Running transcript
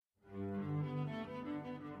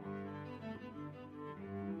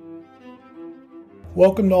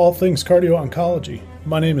Welcome to All Things Cardio-Oncology.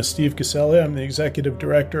 My name is Steve Caselli. I'm the Executive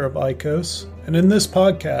Director of ICOS, and in this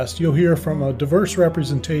podcast, you'll hear from a diverse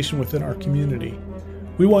representation within our community.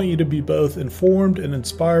 We want you to be both informed and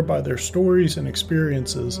inspired by their stories and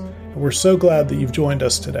experiences, and we're so glad that you've joined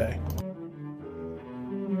us today.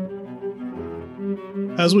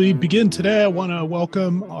 As we begin today, I want to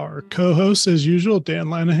welcome our co-host, as usual, Dan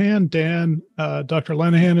Lanahan. Dr.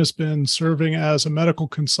 Lanahan has been serving as a medical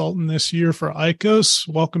consultant this year for ICOS.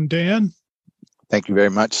 Welcome, Dan. Thank you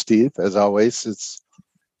very much, Steve. As always, it's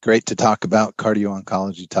great to talk about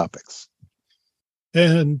cardio-oncology topics.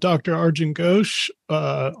 And Dr. Arjun Ghosh.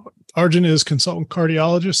 Arjun is consultant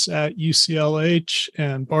cardiologist at UCLH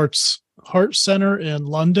and Bart's Heart Center in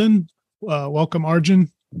London. Welcome,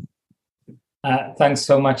 Arjun. Thanks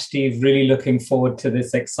so much, Steve. Really looking forward to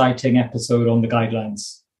this exciting episode on the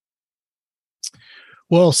guidelines.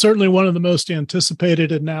 Well, certainly one of the most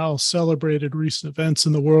anticipated and now celebrated recent events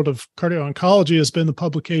in the world of cardio-oncology has been the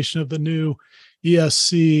publication of the new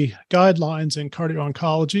ESC guidelines in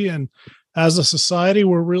cardio-oncology. And as a society,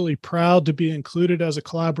 we're really proud to be included as a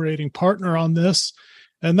collaborating partner on this.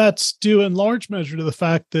 And that's due in large measure to the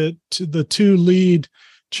fact that the two lead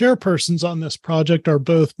chairpersons on this project are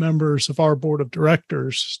both members of our board of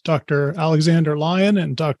directors, Dr. Alexander Lyon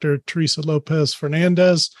and Dr. Teresa Lopez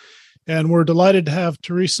Fernandez. And we're delighted to have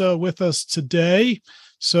Teresa with us today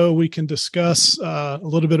so we can discuss a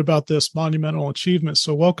little bit about this monumental achievement.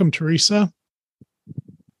 So welcome, Teresa.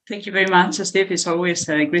 Thank you very much, Steve. It's always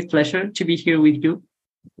a great pleasure to be here with you.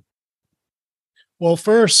 Well,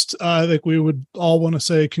 first, I think we would all want to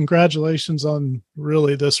say congratulations on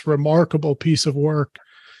really this remarkable piece of work.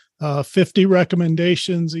 50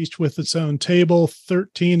 recommendations, each with its own table,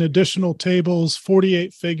 13 additional tables,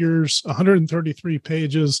 48 figures, 133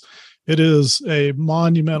 pages. It is a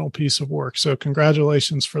monumental piece of work. So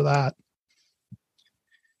congratulations for that.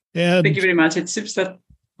 And thank you very much. It seems that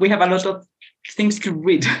we have a lot of things to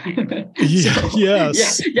read.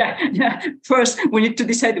 Yes. Yeah. First, we need to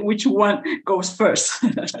decide which one goes first.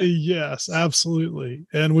 Yes, absolutely.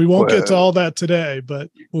 And we won't get to all that today,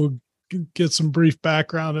 but we'll get some brief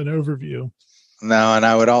background and overview. No, and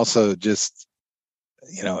I would also just,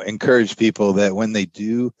 encourage people that when they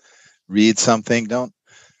do read something, don't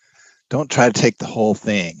try to take the whole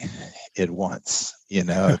thing at once.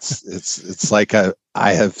 It's like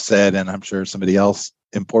I have said, and I'm sure somebody else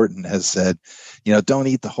important has said, don't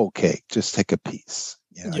eat the whole cake. Just take a piece.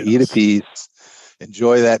 Yes. Eat a piece,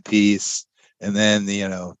 enjoy that piece, and then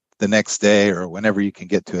the next day or whenever you can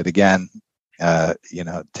get to it again,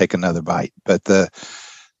 take another bite. But the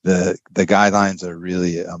guidelines are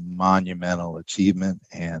really a monumental achievement,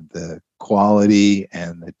 and the quality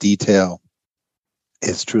and the detail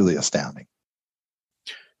is truly astounding.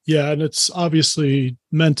 Yeah, and it's obviously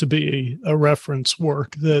meant to be a reference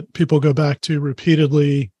work that people go back to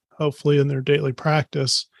repeatedly, hopefully in their daily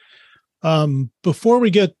practice. Before we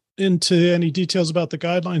get into any details about the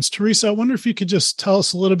guidelines, Teresa, I wonder if you could just tell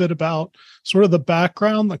us a little bit about sort of the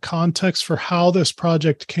background, the context for how this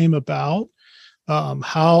project came about.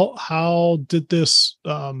 How did this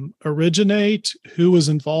originate? Who was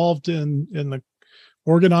involved in the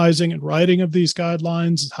organizing and writing of these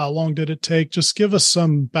guidelines? How long did it take? Just give us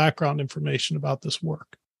some background information about this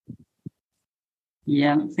work.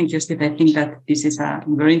 Yeah, thank you, Steve. I think that this is a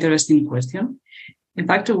very interesting question. In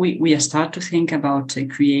fact, we start to think about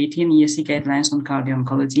creating ESC guidelines on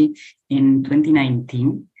cardio-oncology in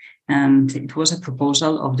 2019, and it was a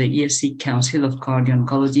proposal of the ESC Council of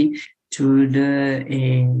Cardio-Oncology to the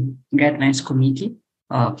Guidelines Committee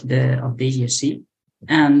of the ESC.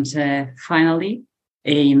 And finally,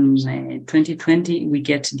 in 2020, we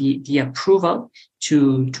get the approval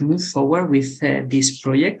to move forward with this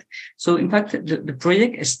project. So, in fact, the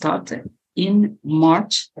project started in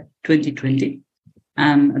March 2020.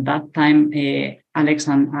 And at that time, Alex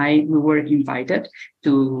and we were invited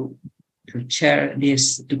to co-chair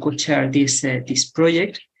this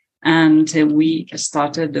project. And we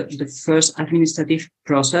started the first administrative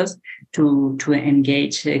process to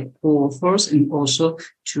engage co-authors and also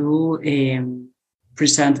to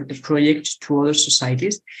present the project to other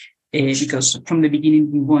societies, because from the beginning,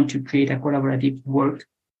 we want to create a collaborative work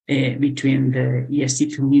between the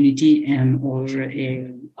ESC community and other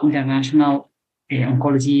international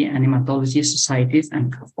oncology and hematology societies,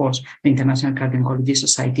 and of course, the International Cardio-Oncology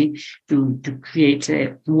Society, to create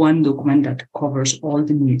one document that covers all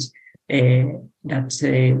the needs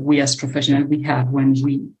that we as professionals we have when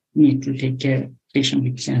we need to take care of patients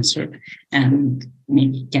with cancer and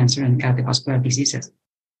maybe cancer and cardiovascular diseases.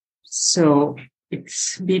 So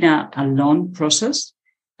it's been a long process.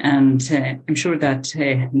 And I'm sure that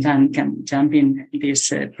Dan can jump in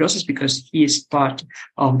this process because he is part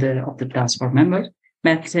of the task force members.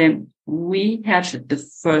 But we had the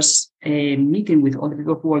first meeting with all the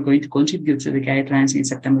people who are going to contribute to the guidelines in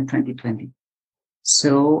September 2020.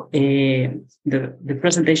 So the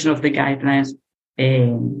presentation of the guidelines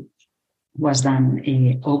was done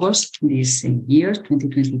in August this year,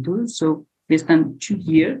 2022. So we spent 2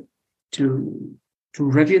 years to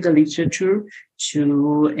review the literature,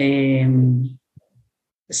 to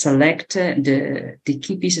select the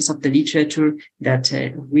key pieces of the literature that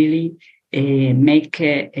really make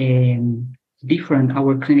different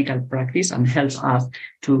our clinical practice and help us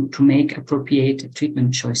to make appropriate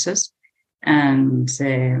treatment choices. And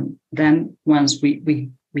then once we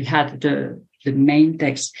had the main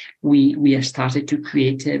text, we started to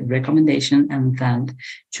create a recommendation and then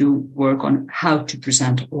to work on how to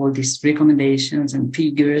present all these recommendations and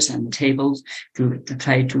figures and tables to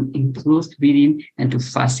try to improve reading and to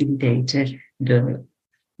facilitate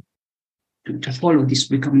to follow these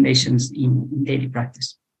recommendations in daily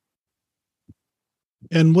practice.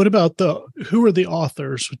 And what about who are the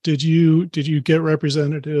authors? Did you get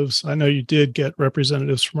representatives? I know you did get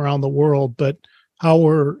representatives from around the world, but how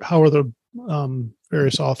are the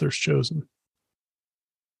various authors chosen?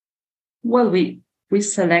 Well, we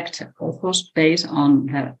select authors based on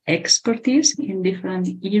their expertise in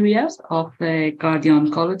different areas of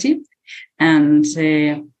cardio-oncology, and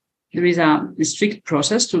there is a strict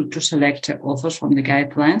process to select authors from the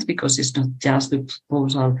guidelines, because it's not just the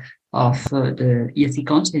proposal of the ESC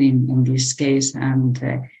Council in this case, and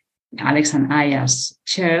Alex and I as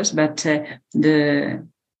chairs, but the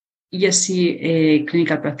ESC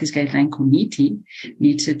Clinical Practice Guideline Committee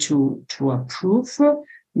needs to approve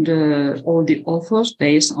all the authors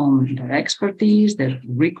based on their expertise, their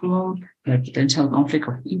curriculum, their potential conflict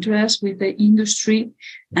of interest with the industry.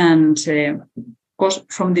 And of course,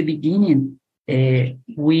 from the beginning,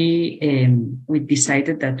 we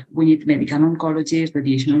decided that we need medical oncologists,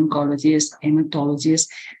 radiation oncologists, hematologists,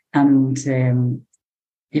 and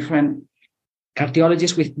different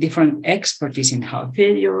cardiologists with different expertise in heart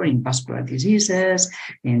failure, in vascular diseases,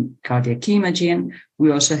 in cardiac imaging. We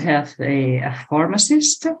also have a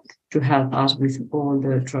pharmacist to help us with all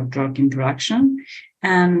the drug-drug interaction.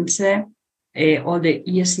 And all the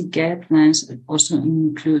ESC guidelines also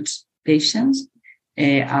includes patients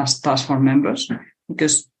as task force members,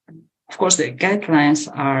 because, of course, the guidelines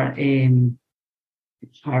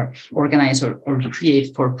are organized or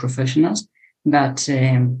created for professionals, but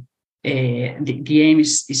the aim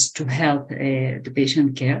is to help the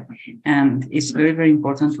patient care. And it's very, very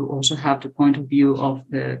important to also have the point of view of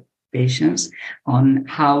the patients on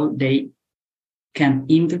how they can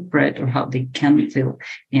interpret or how they can feel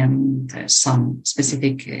in some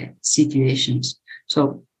specific situations.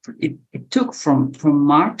 So it took from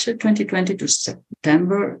March 2020 to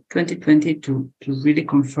September 2020 to really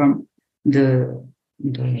confirm the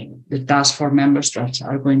task force members that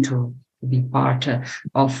are going to be part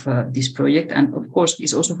of this project. And of course,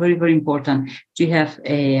 it's also very, very important to have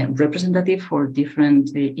a representative for different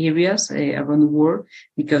areas around the world,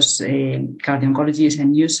 because cardio-oncology is a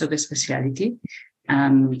new subspecialty.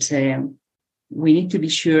 And we need to be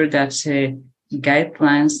sure that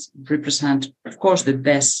guidelines represent, of course, the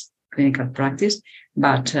best clinical practice,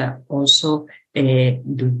 but also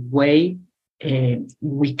the way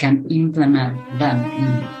we can implement them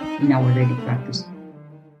in our daily practice.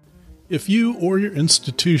 If you or your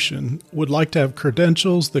institution would like to have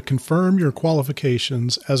credentials that confirm your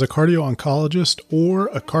qualifications as a cardio-oncologist or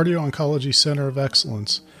a cardio-oncology center of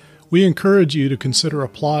excellence, we encourage you to consider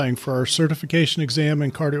applying for our certification exam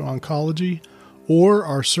in cardio-oncology or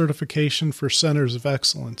our certification for centers of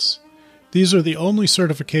excellence. These are the only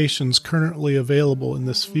certifications currently available in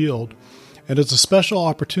this field, and it's a special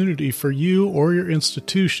opportunity for you or your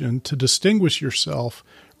institution to distinguish yourself,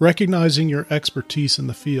 recognizing your expertise in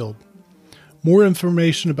the field. More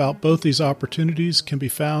information about both these opportunities can be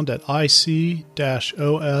found at ic-os.org,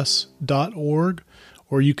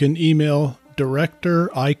 or you can email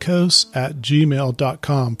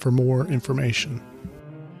directoricos@gmail.com for more information.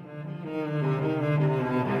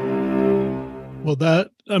 Well,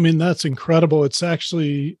 that's incredible. It's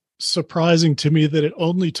actually surprising to me that it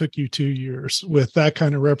only took you 2 years with that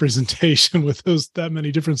kind of representation, with that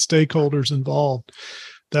many different stakeholders involved.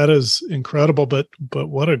 That is incredible, but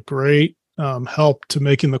what a great help to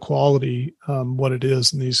making the quality what it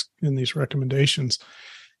is in these recommendations.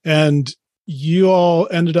 And you all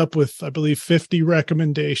ended up with, I believe, 50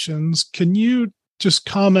 recommendations. Can you just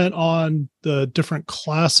comment on the different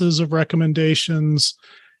classes of recommendations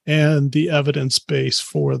and the evidence base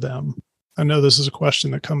for them? I know this is a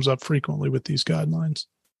question that comes up frequently with these guidelines.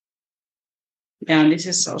 And this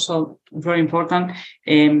is also very important.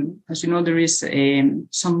 As you know, there is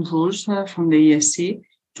some rules from the ESC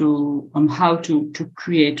on how to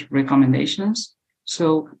create recommendations.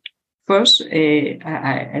 So first,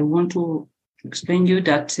 I want to explain you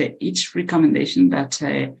that each recommendation that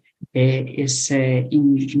is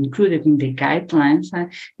included in the guidelines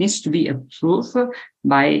needs to be approved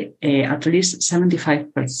by at least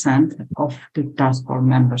 75% of the task force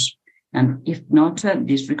members. And if not,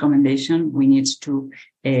 this recommendation, we need to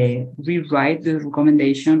rewrite the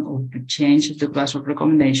recommendation or to change the class of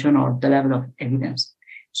recommendation or the level of evidence.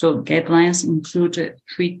 So guidelines include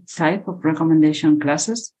 3 types of recommendation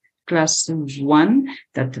classes. Class 1,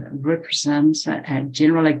 that represents a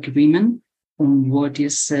general agreement on what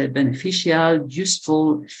is beneficial,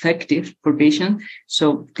 useful, effective for patients.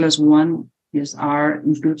 So class 1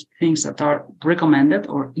 includes things that are recommended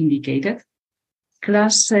or indicated.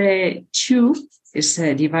 Class 2 is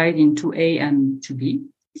divided into A and 2B.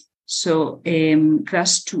 So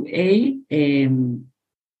class 2A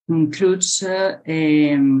includes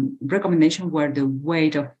recommendation where the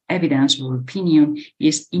weight of evidence or opinion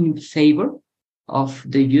is in favor of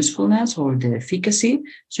the usefulness or the efficacy.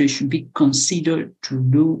 So it should be considered to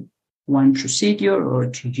do one procedure or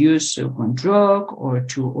to use one drug or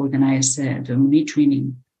to organize the monitoring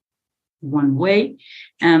in one way.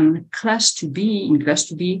 And class 2B,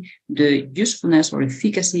 the usefulness or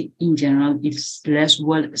efficacy in general is less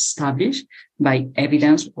well established by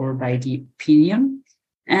evidence or by the opinion.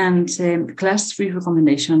 And class 3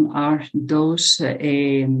 recommendations are those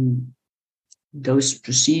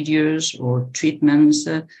procedures or treatments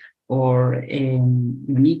or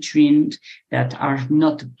monitoring that are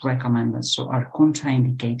not recommended, so are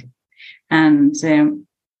contraindicated. And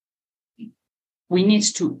we need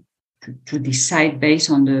to decide based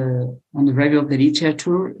on the review of the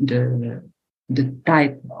literature, the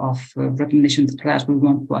type of recommendation class we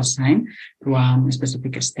want to assign to a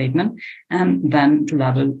specific statement, and then to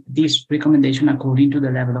label this recommendation according to the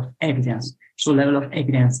level of evidence. So level of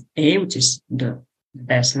evidence A, which is the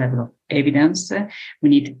best level of evidence, we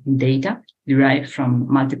need data derived from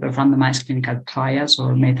multiple randomized clinical trials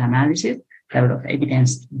or meta-analysis. Level of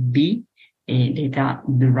evidence B, data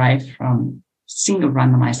derived from single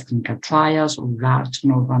randomized clinical trials or large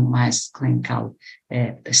non-randomized clinical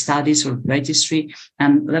studies or registry.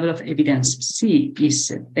 And level of evidence C is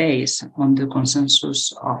based on the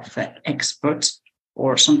consensus of experts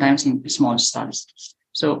or sometimes in small studies.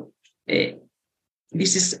 So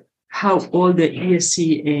this is how all the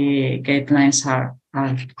ESC guidelines are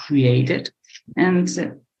created. And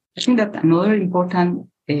I think that another important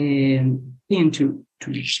thing to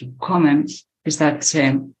comment is that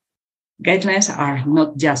guidelines are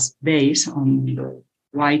not just based on the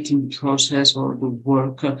writing process or the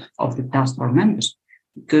work of the task force members,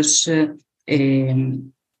 because we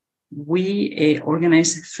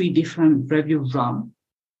organize 3 different review rounds,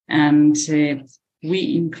 and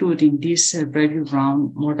we include in this review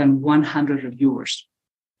round more than 100 reviewers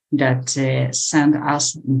that send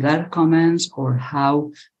us their comments or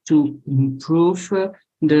how to improve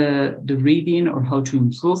the reading or how to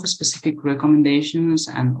improve specific recommendations,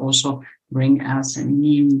 and also bring us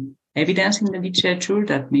new evidence in the literature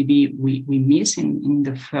that maybe we miss in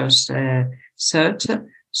the first search.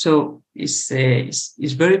 So it's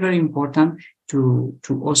very, very important to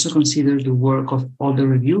also consider the work of all the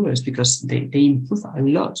reviewers, because they improve a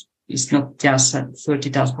lot. It's not just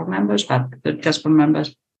 30 task force members, but 30 task force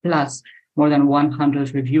members plus more than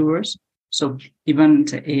 100 reviewers. So even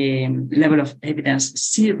level of evidence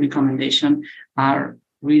C recommendation are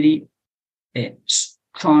really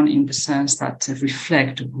strong in the sense that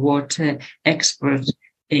reflect what experts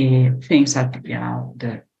think that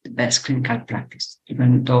the best clinical practice,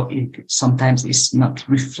 even though it sometimes is not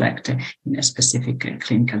reflected in a specific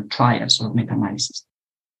clinical trials or meta-analysis.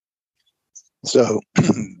 So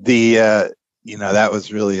that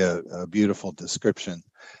was really a beautiful description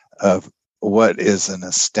of what is an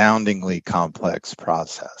astoundingly complex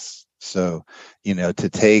process. So, to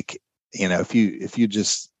take, if you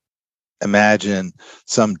just imagine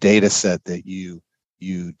some data set that you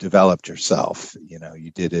developed yourself,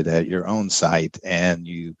 you did it at your own site and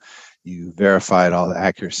you verified all the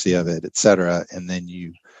accuracy of it, et cetera, and then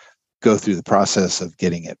you go through the process of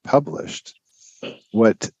getting it published.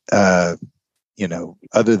 What,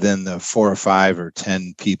 other than the 4 or 5 or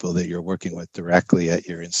 10 people that you're working with directly at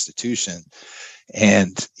your institution,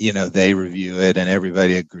 and, they review it and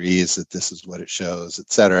everybody agrees that this is what it shows,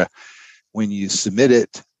 et cetera, when you submit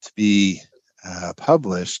it to be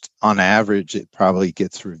published, on average, it probably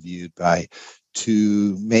gets reviewed by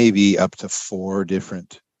to maybe up to 4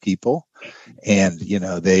 different people, and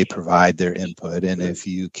they provide their input, and if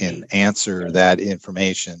you can answer that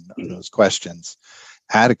information or those questions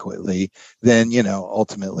adequately, then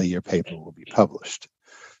ultimately your paper will be published.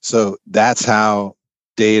 So that's how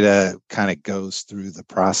data kind of goes through the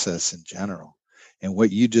process in general. And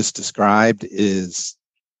what you just described is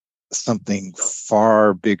something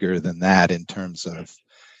far bigger than that, in terms of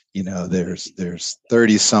there's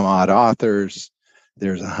 30 some odd authors,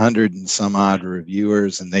 there's 100 and some odd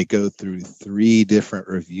reviewers, and they go through 3 different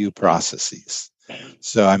review processes.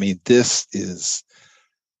 So I mean, this is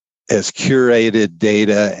as curated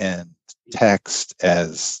data and text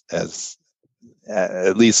as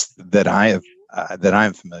at least that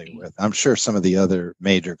I'm familiar with. I'm sure some of the other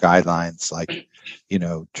major guidelines, like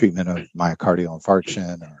treatment of myocardial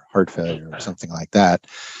infarction or heart failure or something like that,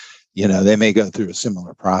 they may go through a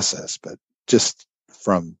similar process. But just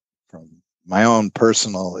from my own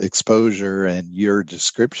personal exposure and your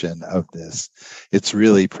description of this, it's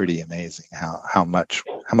really pretty amazing how much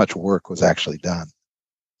work was actually done.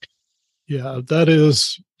 Yeah, that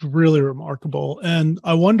is really remarkable. And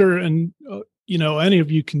I wonder, and any of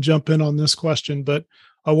you can jump in on this question, but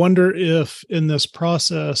I wonder if in this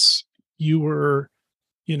process you were,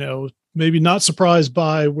 maybe not surprised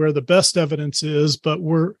by where the best evidence is, but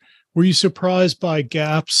were you surprised by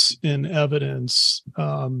gaps in evidence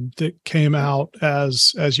that came out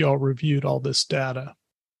as y'all reviewed all this data?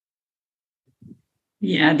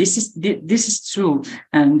 Yeah, this is true.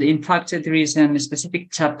 And in fact, there is a specific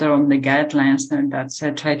chapter on the guidelines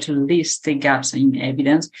that try to list the gaps in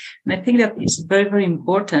evidence. And I think that it's very, very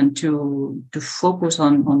important to focus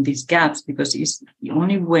on these gaps, because it's the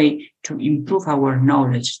only way to improve our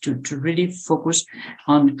knowledge, to really focus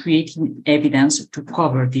on creating evidence to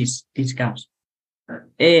cover these gaps.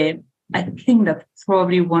 I think that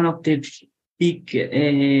probably one of the big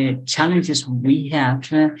challenges we have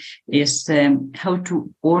is how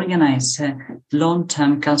to organize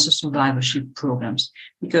long-term cancer survivorship programs,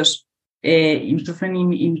 because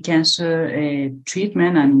improvement in cancer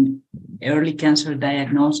treatment and early cancer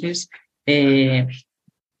diagnosis, these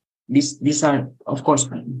are, of course,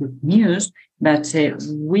 good news, but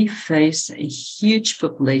we face a huge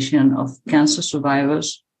population of cancer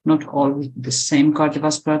survivors, not all with the same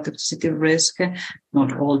cardiovascular toxicity risk,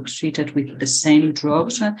 not all treated with the same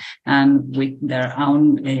drugs, and with their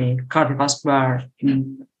own cardiovascular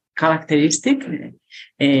characteristic,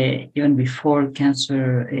 even before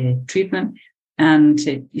cancer treatment. And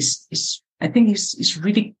I think it's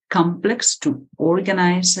really complex to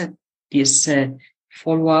organize this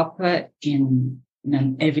follow-up in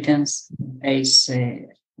an evidence-based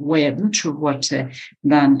way. I'm not sure what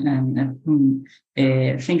Dan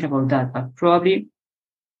think about that, but probably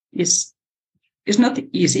it's not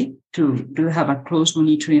easy to have a close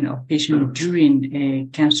monitoring of patients during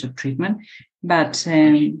cancer treatment, but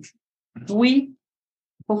we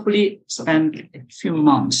hopefully spend a few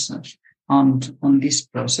months on this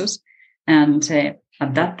process, and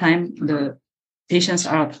at that time the patients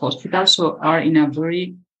are at hospital, so are in a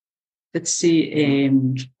very, let's say,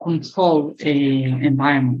 controlled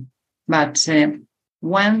environment. But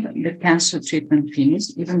when the cancer treatment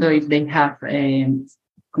finishes, even though if they have a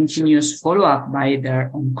continuous follow-up by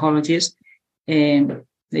their oncologist,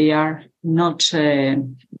 they are not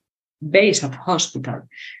based at hospital,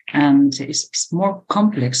 and it's more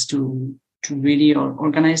complex to really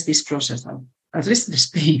organize this process, at least the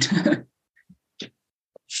speed.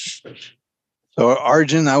 So,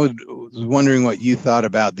 Arjun, I was wondering what you thought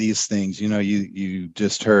about these things. You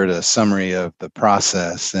just heard a summary of the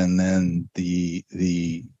process, and then the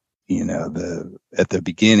at the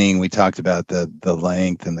beginning we talked about the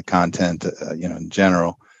length and the content, in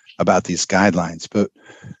general about these guidelines. But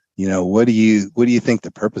what do you think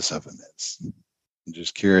the purpose of them is? I'm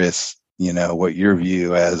just curious, what your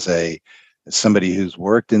view as somebody who's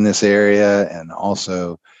worked in this area and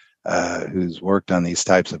also who's worked on these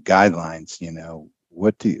types of guidelines,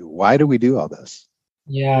 why do we do all this?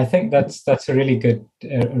 Yeah, I think that's a really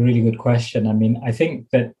good question. I mean, I think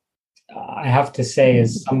that I have to say,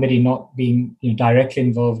 as somebody not being directly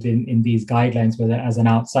involved in these guidelines, whether as an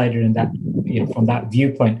outsider in that from that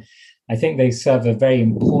viewpoint, I think they serve a very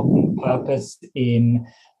important purpose in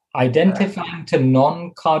identifying to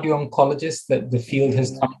non-cardio oncologists that the field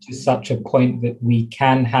has come to such a point that we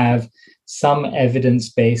can have some evidence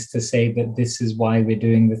base to say that this is why we're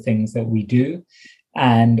doing the things that we do.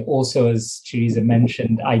 And also, as Teresa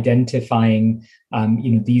mentioned, identifying,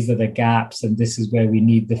 these are the gaps and this is where we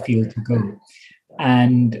need the field to go.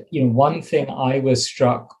 And one thing I was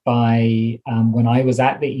struck by when I was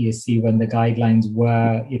at the ESC when the guidelines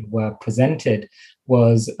were presented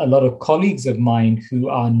was a lot of colleagues of mine who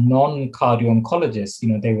are non-cardio oncologists.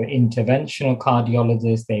 They were interventional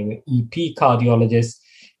cardiologists, they were EP cardiologists.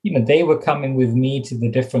 They were coming with me to the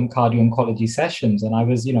different cardio oncology sessions, and I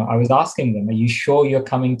was asking them, "Are you sure you're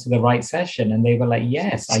coming to the right session?" And they were like,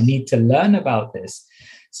 "Yes, I need to learn about this."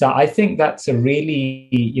 So I think that's a really,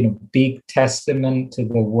 big testament to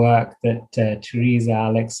the work that Teresa,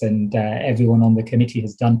 Alex, and everyone on the committee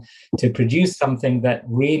has done to produce something that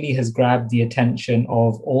really has grabbed the attention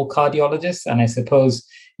of all cardiologists. And I suppose,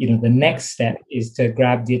 the next step is to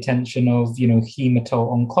grab the attention of,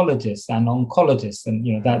 hemato-oncologists and oncologists.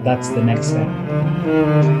 And, that's the next step.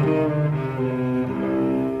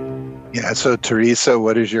 Yeah. So Teresa,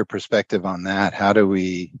 what is your perspective on that? How do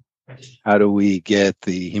we get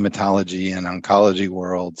the hematology and oncology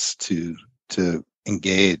worlds to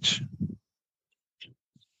engage?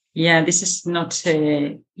 Yeah, this is not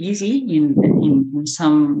easy in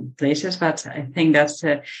some places, but I think that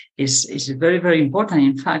is very, very important.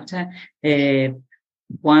 In fact,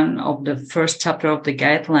 one of the first chapter of the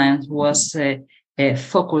guidelines was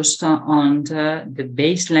focused on the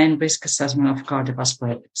baseline risk assessment of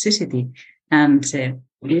cardiovascular toxicity. And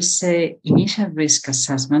this initial risk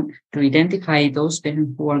assessment to identify those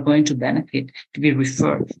patients who are going to benefit to be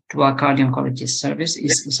referred to a cardio-oncologist service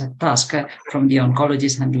is a task from the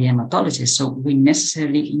oncologist and the hematologist. So we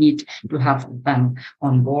necessarily need to have them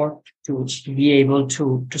on board to be able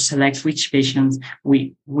to select which patients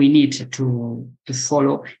we need to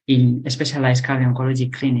follow in a specialized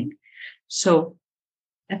cardio-oncology clinic. So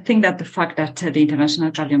I think that the fact that the International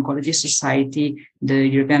Cardio-Oncology Society, the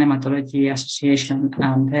European Hematology Association,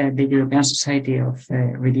 and the European Society of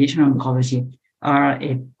Radiation Oncology are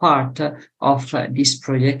a part of this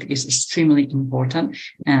project is extremely important.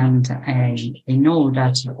 And I know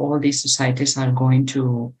that all these societies are going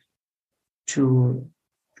to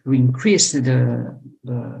increase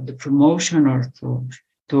the promotion or to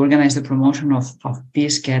organize the promotion of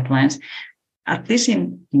these guidelines. At least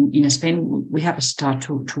in Spain, we have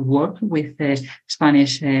started to work with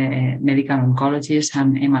Spanish medical oncologists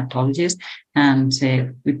and hematologists, and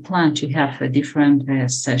we plan to have a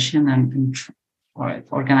different session and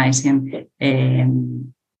organizing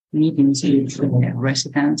meetings with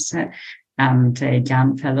residents and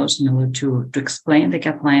young fellows in order to explain the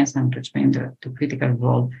guidelines and to explain the critical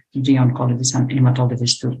role of the oncologists and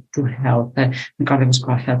hematologists to help the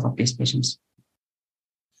cardiovascular health of these patients.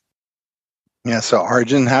 Yeah. So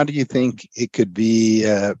Arjun, how do you think it could be,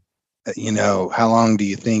 how long do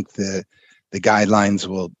you think the guidelines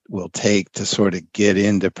will take to sort of get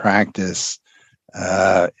into practice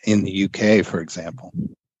in the UK, for example?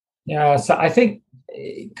 Yeah. So I think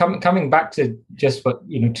coming back to just what,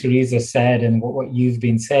 Teresa said and what you've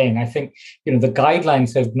been saying, I think, the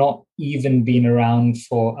guidelines have not even been around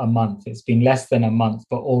for a month. It's been less than a month,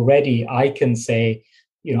 but already I can say,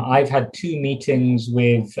 I've had 2 meetings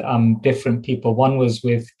with different people. One was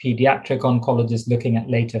with pediatric oncologists looking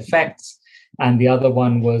at late effects, and the other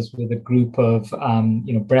one was with a group of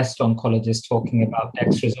breast oncologists talking about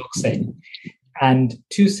dexrazoxane. And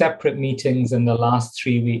 2 separate meetings in the last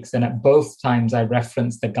 3 weeks, and at both times I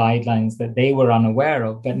referenced the guidelines that they were unaware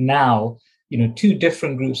of. But now, 2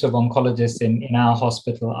 different groups of oncologists in our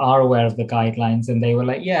hospital are aware of the guidelines, and they were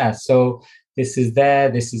like, yeah, so this is there,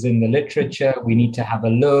 this is in the literature, we need to have a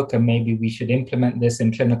look, and maybe we should implement this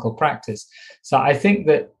in clinical practice. So I think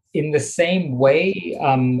that in the same way,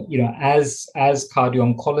 as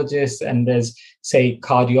cardio-oncologists and as, say,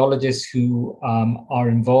 cardiologists who are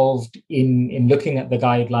involved in looking at the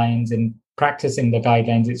guidelines and practicing the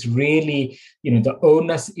guidelines, it's really, the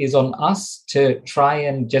onus is on us to try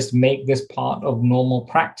and just make this part of normal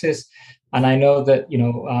practice. And I know that,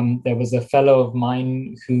 there was a fellow of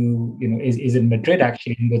mine who, is in Madrid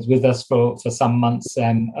actually and was with us for some months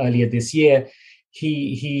earlier this year.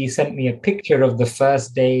 He sent me a picture of the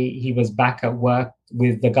first day he was back at work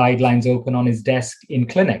with the guidelines open on his desk in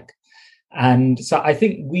clinic. And so I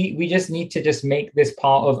think we just need to just make this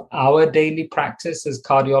part of our daily practice as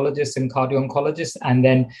cardiologists and cardio-oncologists. And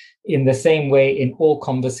then in the same way, in all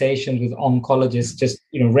conversations with oncologists, just,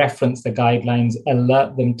 reference the guidelines,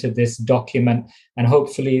 alert them to this document, and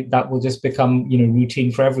hopefully that will just become,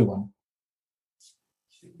 routine for everyone.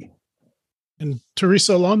 And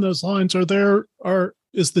Teresa, along those lines,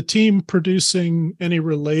 is the team producing any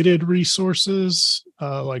related resources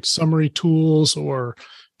like summary tools or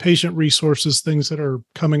patient resources, things that are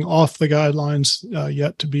coming off the guidelines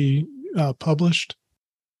yet to be published?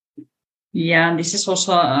 Yeah, this is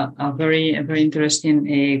also a very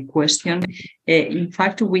interesting question. In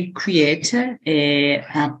fact, we create a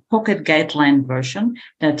pocket guideline version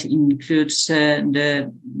that includes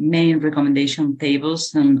the main recommendation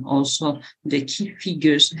tables and also the key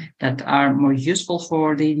figures that are more useful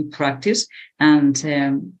for daily practice. And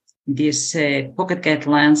these pocket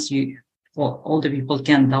guidelines, all the people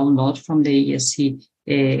can download from the ESC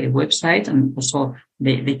website, and also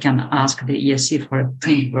they can ask the ESC for a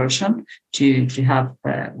print version to have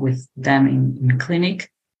with them in clinic.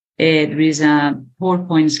 There is a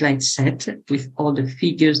PowerPoint slide set with all the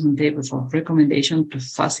figures and tables of recommendation to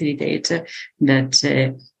facilitate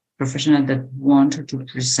that professionals that want to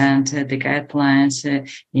present the guidelines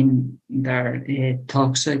in their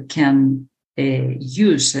talks can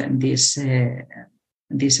use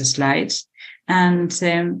these slides.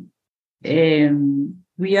 And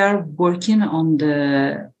we are working on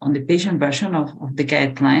the patient version of the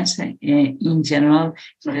guidelines. In general,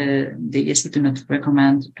 the ESC do not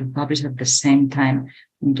recommend to publish at the same time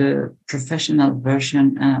the professional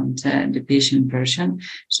version and the patient version.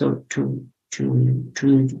 So to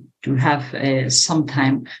have some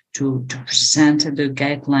time to present the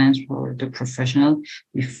guidelines for the professional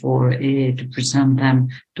before to present them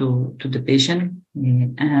to the patient.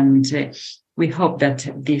 And we hope that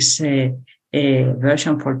this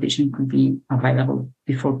version for patient could be available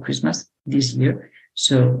before Christmas this year.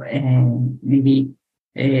 So maybe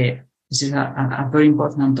this is a very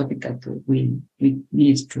important topic that we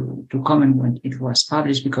need to comment when it was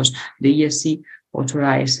published, because the ESC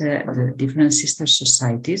authorized the different sister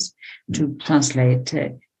societies to translate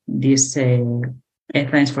these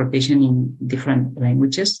guidelines for patient in different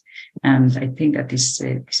languages. And I think that this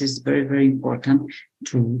is very, very important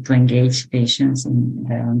to engage patients in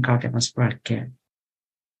cardiovascular care.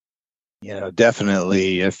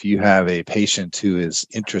 Definitely if you have a patient who is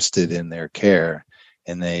interested in their care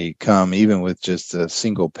and they come even with just a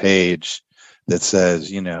single page that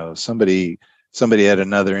says, somebody at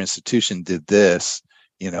another institution did this,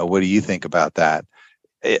 what do you think about that?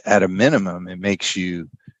 At a minimum, it makes you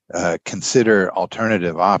consider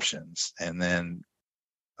alternative options, and then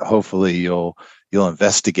hopefully you'll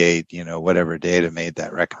investigate, whatever data made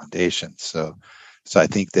that recommendation. So I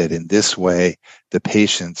think that in this way, the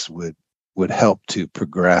patients would help to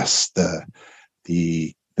progress the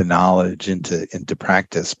knowledge into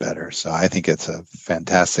practice better. So I think it's a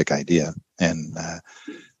fantastic idea, and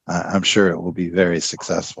I'm sure it will be very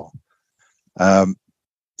successful.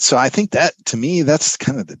 So I think that, to me, that's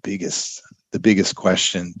kind of the biggest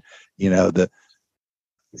question.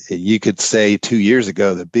 You could say 2 years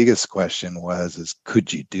ago, the biggest question is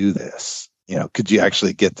could you do this? Could you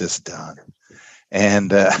actually get this done?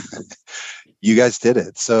 And you guys did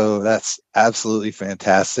it. So that's absolutely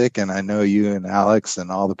fantastic. And I know you and Alex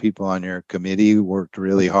and all the people on your committee worked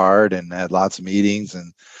really hard and had lots of meetings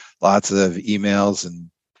and lots of emails and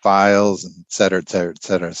files and et cetera, et cetera, et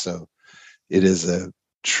cetera. So it is a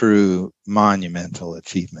true monumental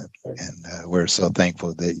achievement. And we're so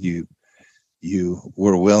thankful that you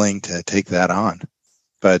were willing to take that on.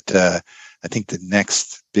 But I think the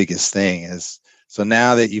next biggest thing is, so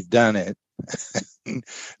now that you've done it,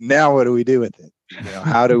 now what do we do with it?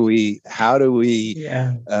 How do we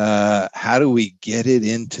get it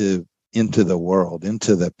into the world,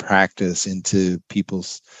 into the practice, into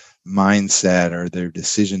people's mindset or their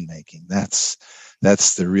decision making? That's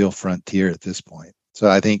the real frontier at this point. So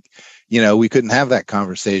I think, we couldn't have that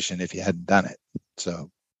conversation if you hadn't done it.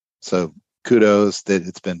 So kudos that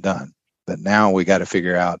it's been done. But now we got to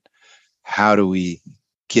figure out, how do we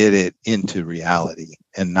get it into reality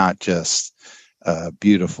and not just a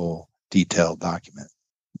beautiful, detailed document?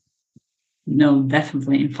 No,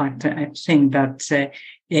 definitely. In fact, I think that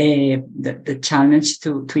the challenge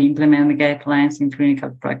to implement the guidelines in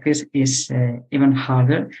clinical practice is even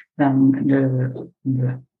harder than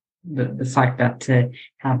the fact that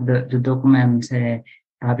have the document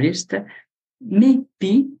published.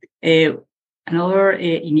 Maybe another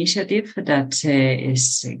initiative that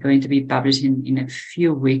is going to be published in a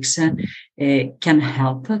few weeks can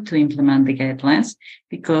help to implement the guidelines,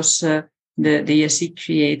 because the ESC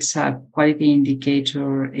creates a quality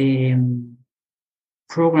indicator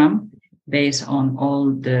program based on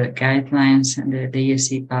all the guidelines and the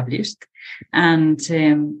ESC published. And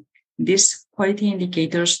these quality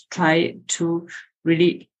indicators try to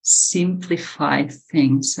really simplify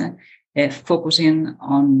things, focusing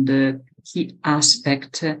on the key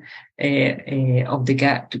aspect of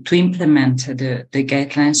the to implement the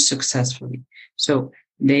guidelines successfully. So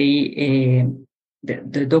the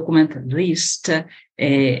document lists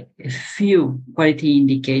a few quality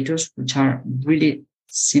indicators which are really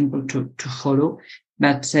simple to follow,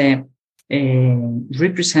 but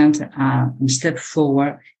represent a step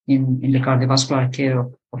forward in the cardiovascular care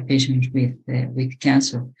of patients with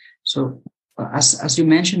cancer. So, as you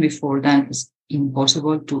mentioned before, Dan, it's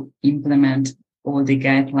impossible to implement all the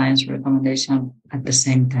guidelines recommendation at the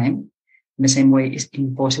same time. In the same way, it's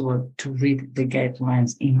impossible to read the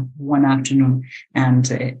guidelines in one afternoon and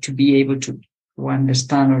to be able to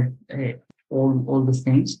understand all the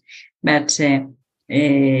things. But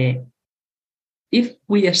if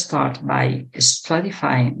we start by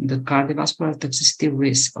stratifying the cardiovascular toxicity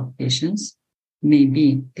risk of patients,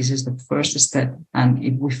 maybe this is the first step. And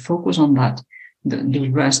if we focus on that, the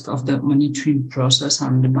rest of the monitoring process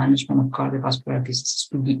and the management of cardiovascular diseases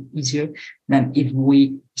will be easier than if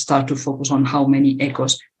we start to focus on how many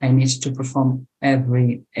echoes I need to perform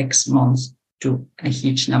every X months to a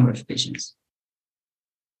huge number of patients.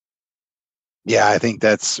 Yeah, I think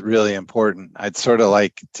that's really important. I'd sort of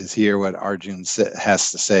like to hear what Arjun has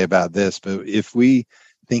to say about this. But if we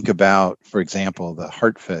think about, for example, the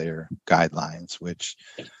heart failure guidelines, which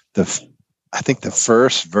I think the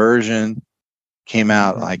first version came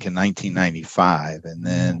out like in 1995, and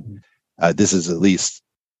then this is at least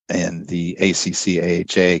in the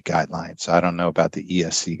ACC/AHA guidelines. So I don't know about the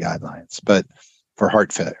ESC guidelines, but for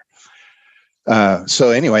heart failure. So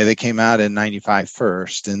anyway, they came out in 95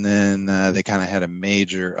 first, and then they kind of had a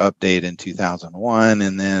major update in 2001,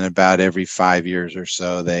 and then about every 5 years or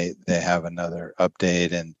so, they have another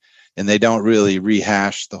update, and they don't really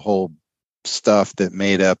rehash the whole stuff that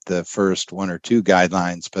made up the first one or two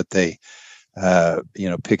guidelines, but they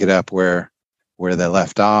pick it up where they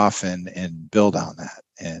left off and build on that.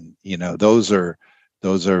 And those are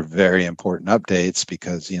very important updates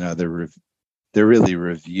because they're really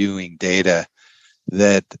reviewing data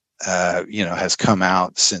that has come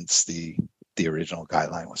out since the original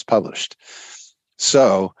guideline was published.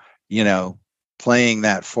 So playing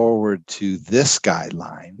that forward to this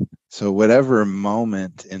guideline, so whatever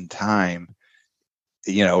moment in time,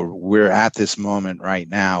 we're at this moment right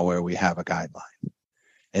now where we have a guideline,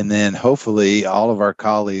 and then hopefully all of our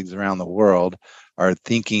colleagues around the world are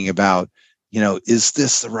thinking about, is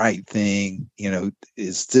this the right thing?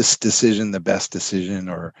 Is this decision the best decision,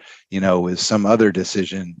 or, is some other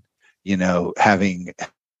decision, having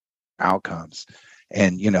outcomes?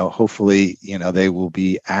 And, hopefully, they will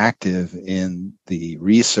be active in the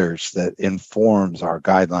research that informs our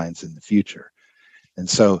guidelines in the future. And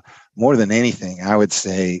so more than anything, I would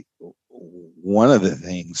say one of the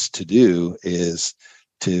things to do is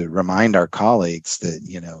to remind our colleagues that,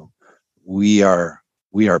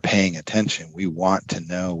 we are paying attention. We want to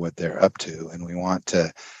know what they're up to, and we want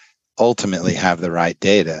to ultimately have the right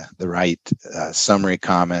data, the right summary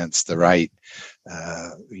comments, the right,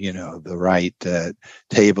 the right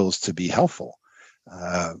tables to be helpful.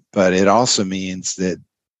 But it also means that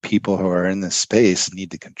people who are in this space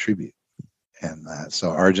need to contribute. And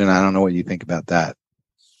so, Arjun, I don't know what you think about that.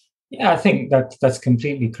 Yeah, I think that's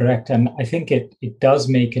completely correct. And I think it does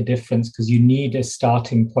make a difference because you need a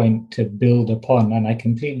starting point to build upon. And I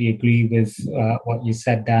completely agree with what you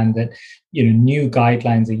said, Dan, that, new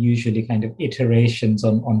guidelines are usually kind of iterations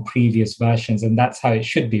on previous versions. And that's how it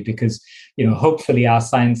should be because, hopefully our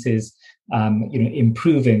science is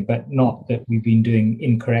improving, but not that we've been doing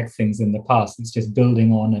incorrect things in the past. It's just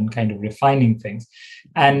building on and kind of refining things.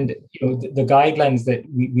 And the guidelines that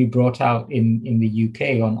we brought out in the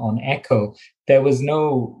UK on echo, there was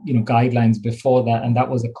no guidelines before that, and that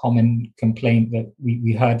was a common complaint that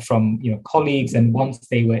we heard from colleagues. And once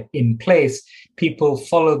they were in place, people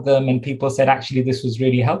followed them, and people said, actually, this was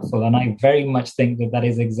really helpful. And I very much think that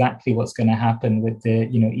is exactly what's going to happen with the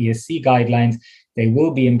ESC guidelines. They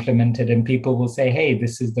will be implemented, and people will say, hey,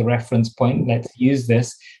 this is the reference point, let's use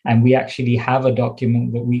this. And we actually have a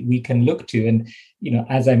document that we can look to. And,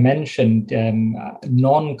 as I mentioned,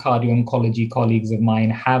 non-cardio-oncology colleagues of mine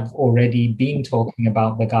have already been talking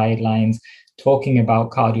about the guidelines, talking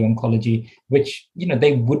about cardio-oncology, which,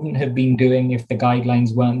 they wouldn't have been doing if the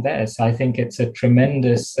guidelines weren't there. So I think it's a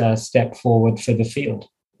tremendous step forward for the field.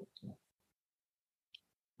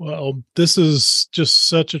 Well, this is just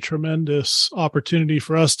such a tremendous opportunity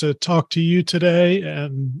for us to talk to you today,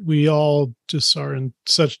 and we all just are in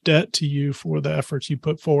such debt to you for the efforts you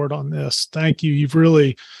put forward on this. Thank you. You've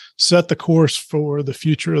really set the course for the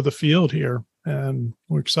future of the field here, and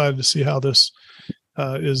we're excited to see how this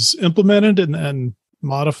is implemented and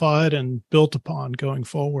modified and built upon going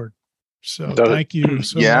forward. So thank you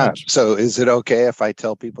so much. So is it okay if I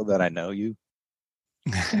tell people that I know you?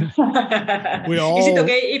 Is it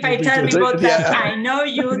okay if I tell people that I know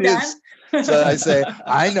you, Dan? So I say,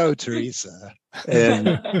 I know Teresa.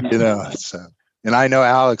 And, so And I know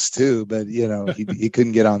Alex too, but he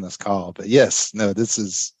couldn't get on this call. But yes, no, this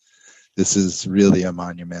is really a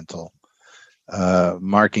monumental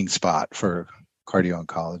marking spot for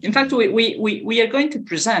cardio-oncology. In fact, we are going to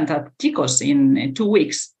present at TICOS in 2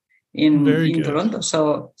 weeks in Toronto.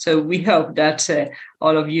 So we hope that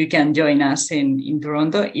all of you can join us in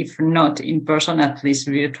Toronto, if not in person, at least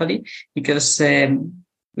virtually, because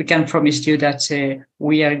we can promise you that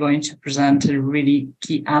we are going to present really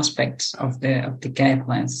key aspects of the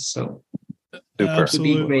guidelines. So super.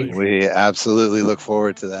 Absolutely. We absolutely look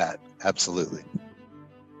forward to that. Absolutely.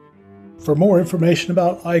 For more information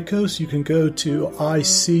about ICOS, you can go to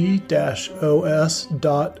ic-os.org,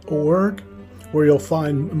 where you'll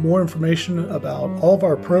find more information about all of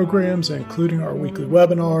our programs, including our weekly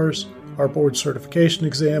webinars, our board certification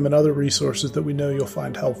exam, and other resources that we know you'll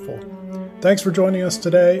find helpful. Thanks for joining us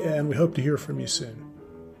today, and we hope to hear from you soon.